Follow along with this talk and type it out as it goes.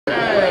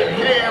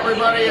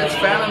everybody, it's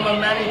Phantom of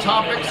Many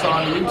Topics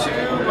on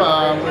YouTube.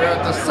 We're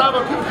at the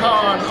Albuquerque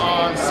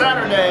on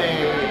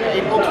Saturday,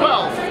 April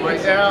 12th.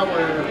 Right now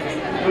we're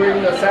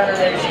doing the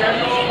Saturday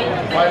schedule.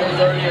 Finals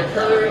already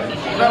occurred.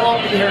 And I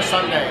won't be here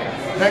Sunday.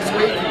 Next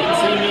week you can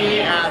see me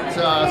at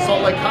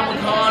Salt Lake Comic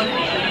Con,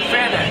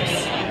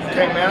 FanX.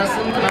 Okay,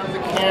 Madison, can I have the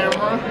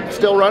camera?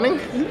 Still running?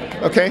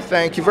 Okay,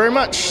 thank you very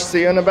much.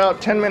 See you in about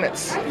 10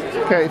 minutes.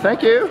 Okay,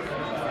 thank you.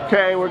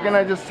 Okay, we're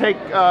gonna just take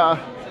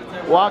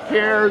walk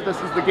here. This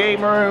is the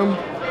game room.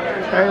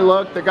 Hey,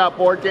 look, they got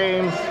board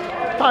games.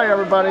 Hi,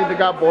 everybody. They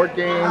got board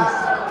games.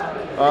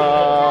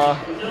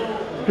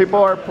 People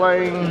are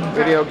playing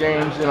video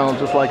games, you know,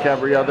 just like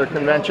every other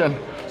convention.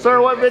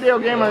 Sir, what video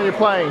game are you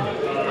playing?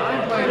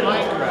 I'm playing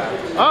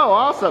Minecraft. Oh,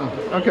 awesome.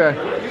 Okay.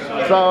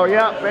 So,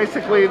 yeah,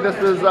 basically this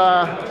is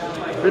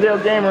video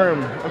game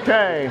room.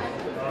 Okay.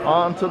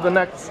 On to the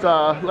next.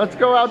 Let's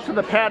go out to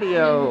the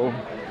patio.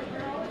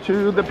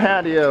 To the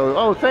patio.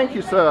 Oh, thank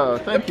you, sir.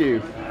 Thank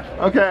you.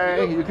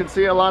 Okay, you can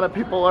see a lot of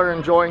people are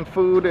enjoying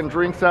food and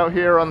drinks out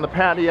here on the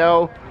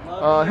patio.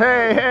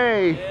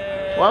 Hey,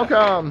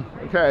 welcome.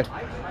 Okay,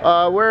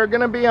 we're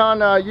gonna be on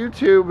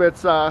YouTube.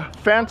 It's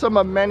Phantom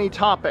of Many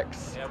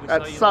Topics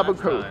at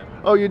Albuquerque.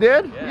 Oh, you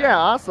did? Yeah,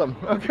 awesome.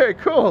 Okay,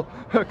 cool.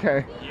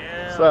 Okay,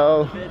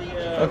 so,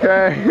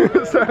 okay,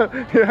 so,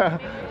 yeah,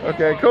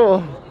 okay,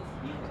 cool.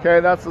 Okay,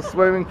 that's the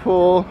swimming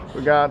pool.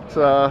 We got,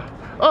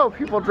 oh,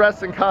 people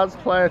dressed in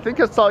cosplay. I think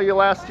I saw you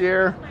last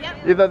year. Yep.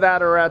 Either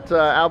that or at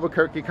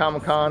Albuquerque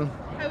Comic Con,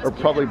 or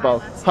probably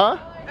both. Huh?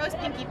 I was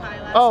Pinkie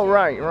Pie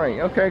last year. Right.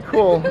 Okay,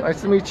 cool.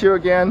 Nice to meet you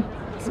again.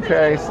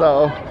 Okay,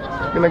 so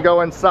gonna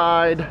go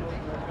inside,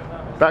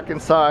 back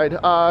inside.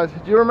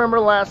 Do you remember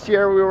last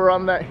year we were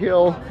on that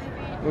hill?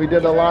 We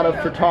did a lot of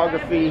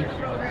photography.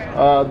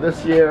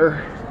 This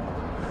year,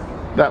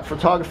 that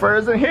photographer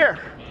isn't here.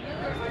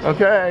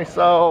 Okay,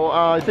 so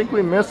I think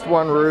we missed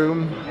one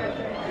room.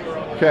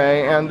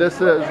 Okay, and this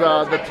is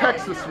the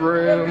Texas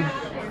room.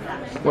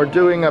 We're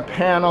doing a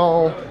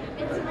panel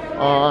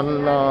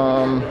on,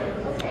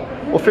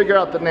 we'll figure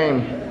out the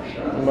name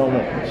in a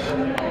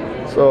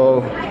moment. So,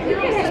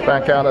 let's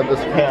back out of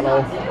this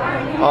panel.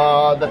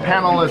 The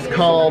panel is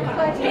called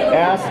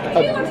Ask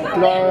a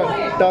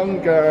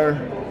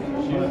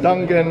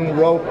Dungan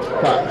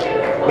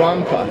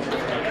Rampa.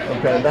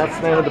 Okay, that's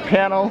the name of the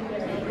panel.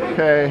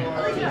 Okay,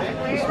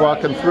 just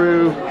walking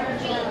through.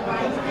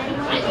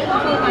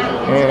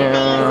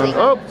 And,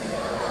 oops,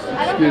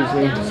 excuse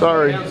me,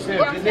 sorry,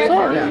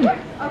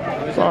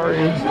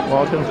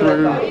 walking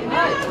through,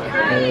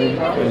 okay,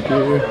 thank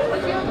you.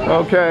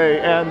 Okay,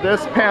 and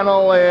this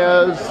panel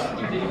is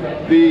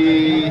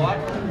the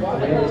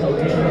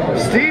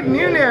Steve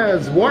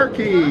Nunez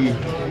Warkey.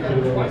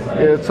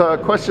 It's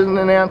question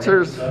and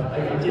answers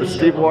with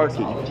Steve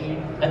Warkey.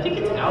 I think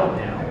it's out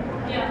now.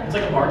 It's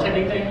like a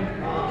bartending thing.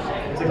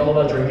 It's like all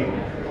about drinking.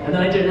 And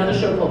then I did another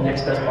show called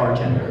Next Best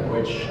Bartender,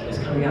 which is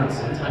coming out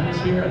sometime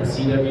this year on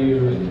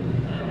CW.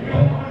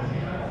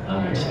 I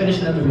just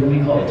finished another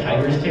movie called A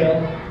Tiger's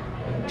Tale.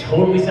 It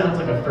totally sounds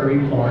like a furry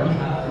porn.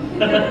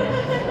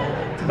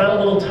 It's about a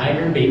little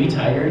tiger, baby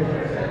tiger.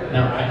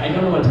 Now, I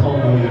don't know what to call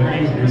the movie. Her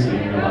name's Lucy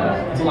in real life.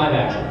 It's a live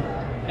action.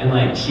 And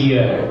like, she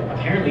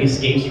apparently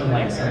escapes from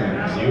like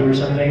some zoo or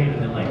something,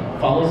 and then like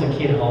follows a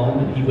kid home,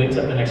 and he wakes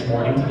up the next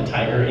morning to the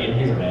tiger in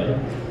his bed.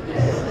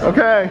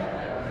 Okay.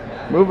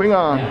 Moving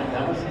on. Yeah,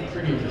 that was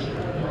pretty interesting.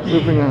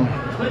 Moving on.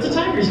 But it's a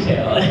tiger's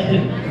tale.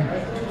 And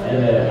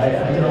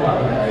I did a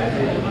lot with that.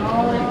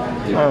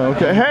 Oh,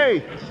 okay.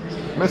 Hey,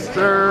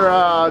 Mr.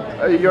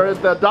 You're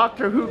the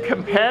Doctor Who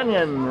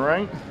companion,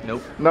 right?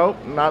 Nope. Nope,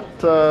 not.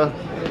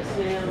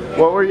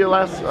 What were you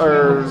last,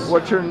 or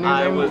what's your new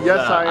name?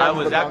 Yes, I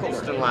was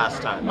Eccleston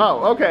last time.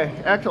 Oh, okay,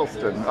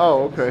 Eccleston.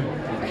 Oh, okay.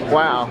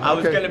 Wow. I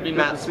was going to be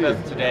Matt Smith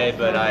today,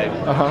 but I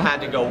had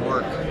to go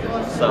work.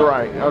 So.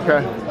 Right.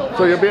 Okay.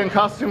 So you'll be in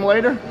costume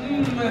later?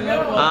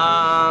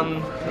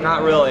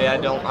 Not really. I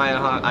don't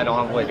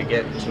have a way to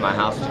get to my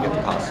house to get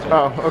the costume.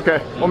 Oh,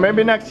 okay. Well,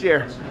 maybe next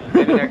year.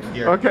 Maybe next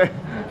year. Okay.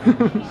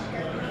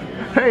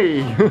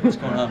 Hey. What's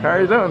going on? How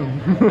are you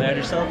doing? Bad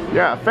yourself?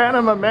 Yeah,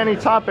 Phantom of Many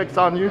Topics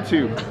on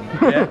YouTube.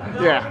 Yeah?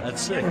 Yeah.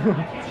 That's sick.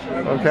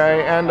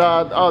 Okay, and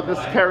oh, this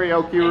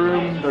karaoke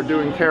room. They're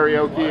doing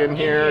karaoke in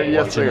here.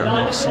 Yes, they are.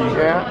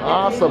 Yeah,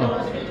 awesome.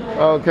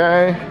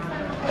 Okay.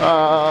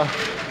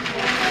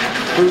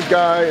 Food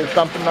guy is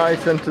dumping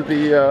ice into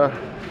the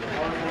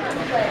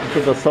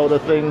soda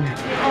thing.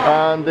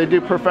 They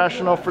do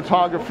professional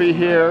photography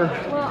here,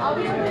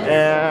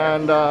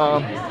 and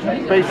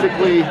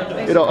basically,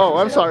 oh,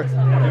 I'm sorry.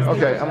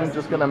 Okay, I'm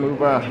just gonna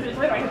move around.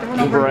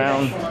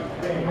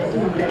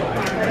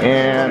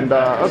 And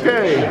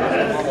okay.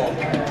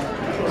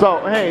 So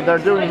hey, they're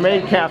doing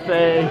Maid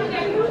Cafe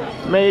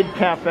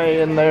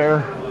in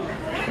there,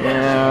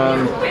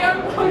 and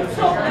just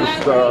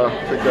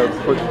take a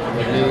quick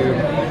view.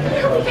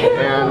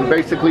 And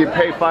basically, you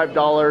pay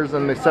 $5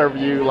 and they serve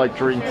you like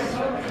drinks.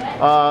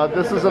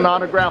 This is an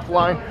autograph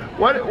line.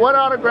 What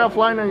autograph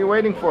line are you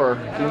waiting for?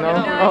 Do you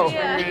know?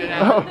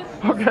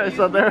 Oh, okay.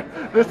 So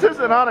this is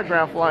an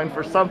autograph line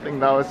for something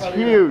though. It's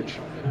huge.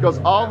 It goes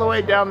all the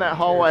way down that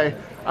hallway.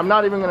 I'm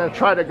not even going to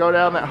try to go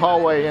down that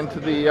hallway into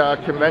the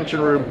convention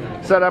room.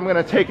 Instead, I'm going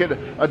to take it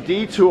a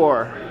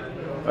detour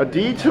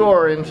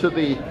into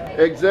the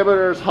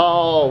exhibitors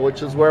hall,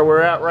 which is where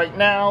we're at right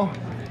now.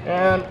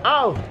 And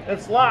oh,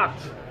 it's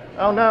locked.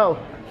 Oh no,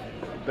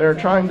 they're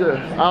trying to.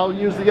 I'll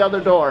use the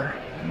other door.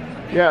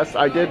 Yes,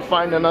 I did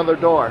find another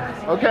door.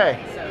 Okay,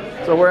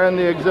 so we're in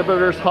the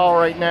exhibitors hall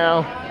right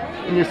now,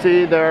 and you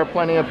see there are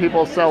plenty of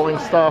people selling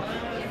stuff.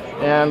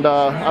 And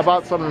I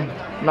bought some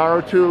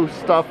Naruto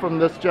stuff from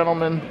this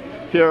gentleman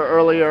here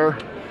earlier.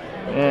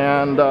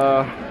 And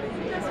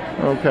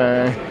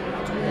okay,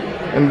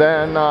 and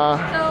then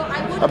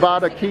I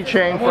bought a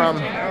keychain from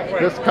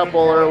this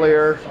couple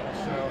earlier.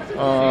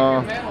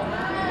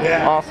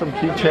 Awesome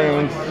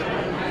keychains.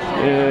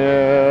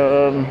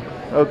 And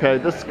okay,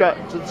 this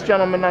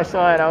gentleman I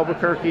saw at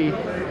Albuquerque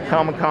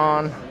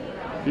Comic-Con.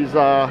 He's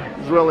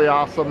really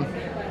awesome.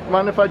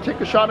 Mind if I take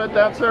a shot at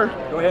that, sir?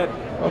 Go ahead.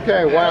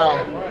 Okay,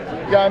 wow.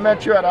 Yeah, I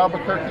met you at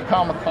Albuquerque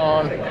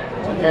Comic-Con,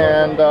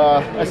 and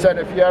I said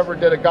if you ever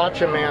did a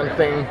Gotcha Man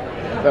thing,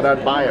 that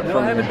I'd buy it from you. No,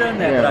 I haven't done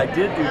that, but I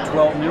did do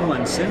 12 new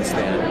ones since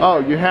then. Oh,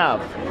 you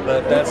have?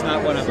 But that's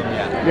not one of them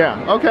yet.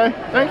 Yeah, okay,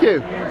 thank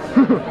you.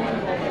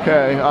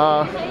 Okay,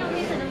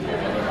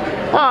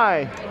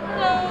 hi.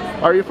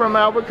 Hello. Are you from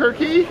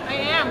Albuquerque? I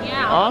am,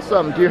 yeah.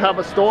 Awesome. Do you have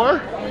a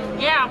store?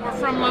 Yeah, we're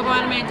from Logo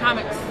Anime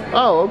Comics.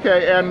 Oh,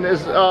 okay. And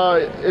is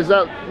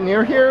that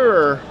near here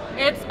or?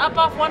 It's up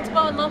off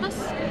Wantabo and Lomas.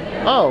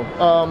 Oh,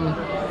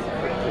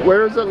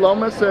 where is it?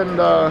 Lomas and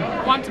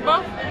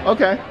Wantabo?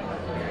 Okay.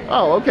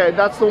 Oh, okay.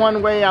 That's the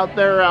one way out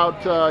there,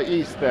 out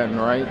east, then,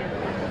 right?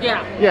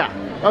 Yeah. Yeah.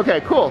 Okay.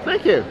 Cool.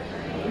 Thank you.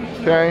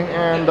 Okay.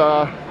 And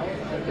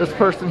this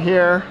person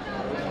here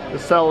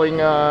is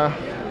selling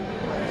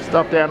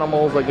stuffed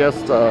animals, I guess,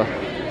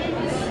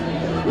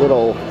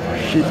 little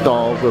sheep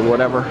dolls or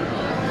whatever.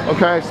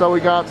 Okay, so we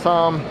got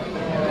some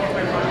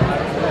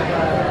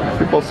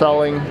people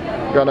selling.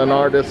 Got an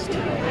artist.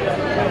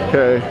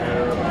 Okay.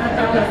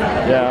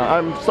 Yeah,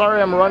 I'm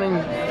sorry I'm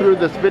running through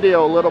this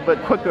video a little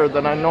bit quicker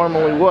than I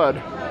normally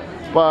would,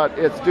 but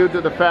it's due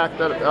to the fact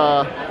that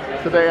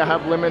today I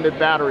have limited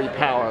battery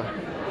power.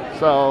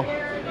 So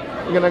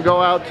I'm gonna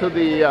go out to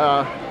the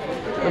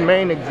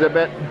main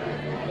exhibit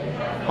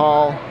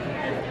hall,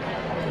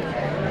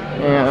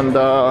 and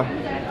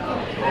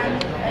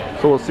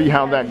so we'll see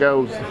how that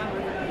goes.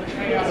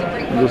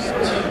 Just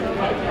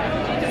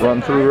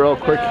run through real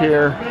quick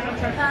here.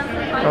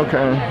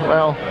 Okay,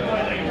 well,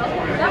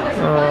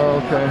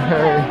 okay,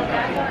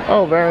 hey.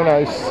 Oh, very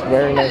nice,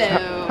 very nice.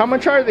 Hello. How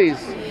much are these?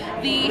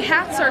 The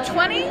hats are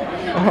 20,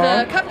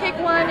 the cupcake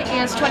one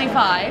is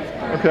 25,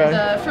 Okay.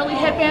 the frilly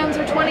headbands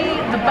are 20,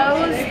 the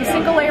bows, the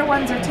single layer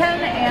ones are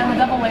 10, and the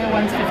double layer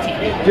one's 15.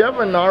 Do you have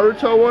a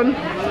Naruto one?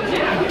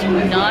 I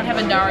do not have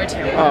a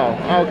Naruto one. Oh,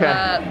 okay.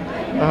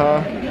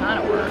 Kind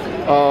of work.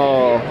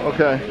 Oh,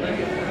 okay.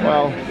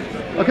 Well,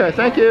 okay,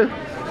 thank you.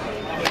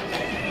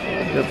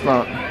 Guess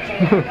not.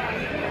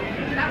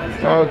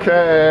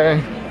 Okay.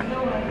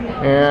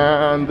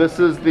 And this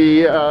is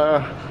the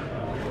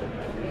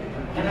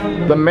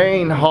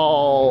main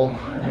hall,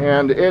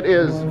 and it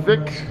is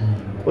Vic,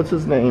 what's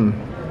his name?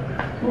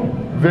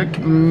 Vic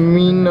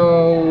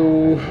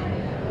Minon,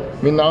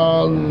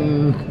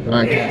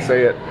 I can't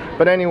say it.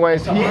 But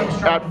anyways, he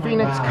at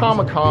Phoenix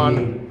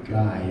Comic-Con,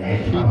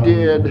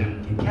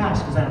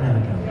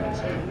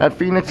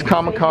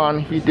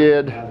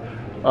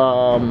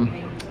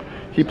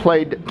 he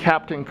played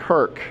Captain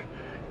Kirk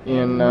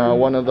in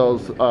one of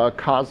those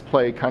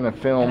cosplay kind of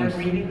films,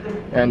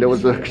 and it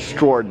was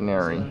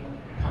extraordinary.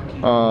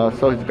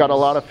 So he's got a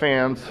lot of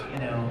fans.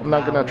 I'm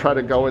not gonna try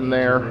to go in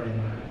there.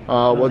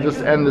 We'll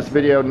just end this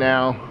video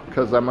now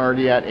because I'm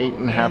already at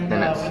 8.5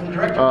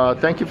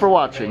 minutes. Thank you for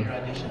watching.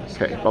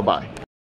 Okay, bye-bye.